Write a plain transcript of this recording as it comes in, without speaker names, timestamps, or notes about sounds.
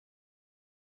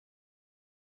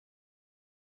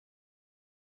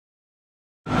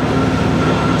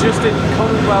just in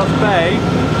Commonwealth Bay,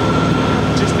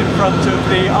 just in front of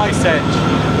the ice edge.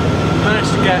 Managed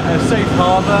to get a safe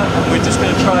harbour, and we're just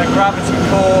going to try a gravity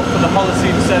core for the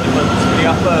Holocene sediments for the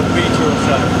upper metre or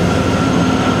so.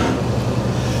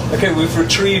 Okay, we've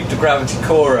retrieved the gravity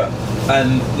core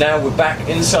and now we're back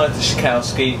inside the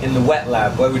Schakowsky in the wet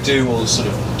lab where we do all the sort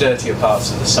of dirtier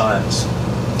parts of the science.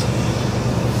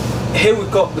 Here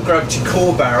we've got the gravity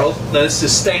core barrel. Now this is a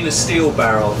stainless steel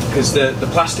barrel because the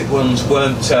plastic ones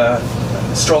weren't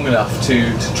strong enough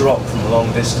to drop from a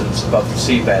long distance above the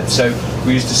seabed. So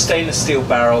we used a stainless steel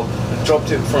barrel and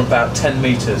dropped it from about 10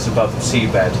 metres above the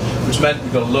seabed, which meant we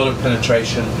got a lot of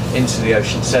penetration into the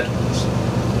ocean sediments.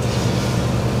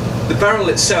 The barrel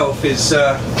itself is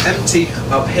empty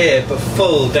up here but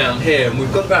full down here, and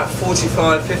we've got about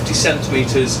 45–50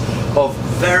 centimetres of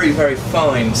very, very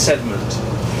fine sediment.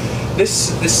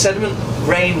 This sediment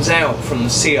rains out from the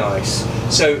sea ice,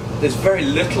 so there's very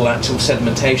little actual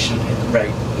sedimentation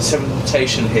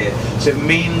here. So it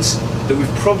means that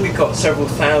we've probably got several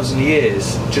thousand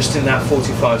years just in that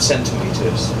 45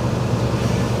 centimetres.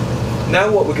 Now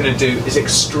what we're going to do is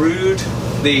extrude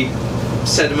the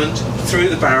sediment through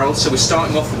the barrel. So we're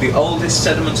starting off with the oldest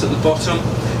sediment at the bottom,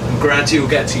 and gradually we'll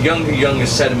get to younger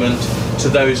sediment to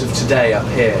those of today up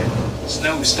here. So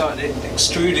now we've started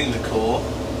extruding the core.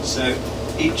 So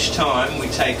each time we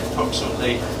take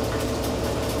approximately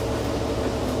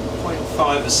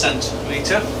 0.5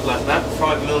 centimetre, like that,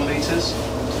 5 millimetres.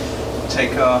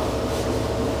 Take our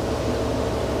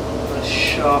nice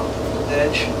sharp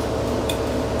edge,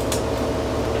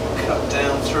 cut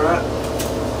down through it.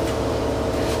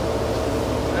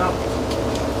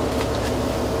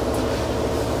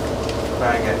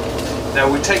 Bang it.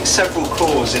 Now we take several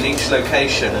cores in each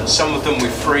location, and some of them we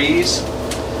freeze,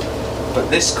 but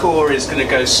this core is going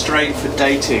to go straight for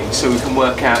dating, so we can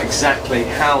work out exactly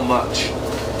how much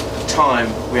time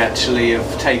we actually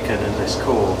have taken in this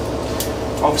core.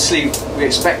 Obviously we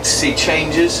expect to see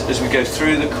changes as we go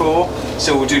through the core,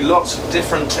 so we'll do use lots of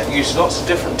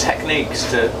different techniques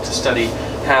to study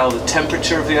how the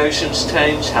temperature of the ocean's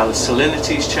changed, how the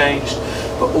salinity's changed,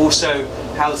 but also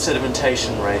how the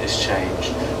sedimentation rate has changed,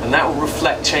 and that will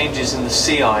reflect changes in the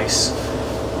sea ice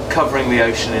covering the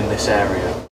ocean in this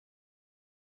area.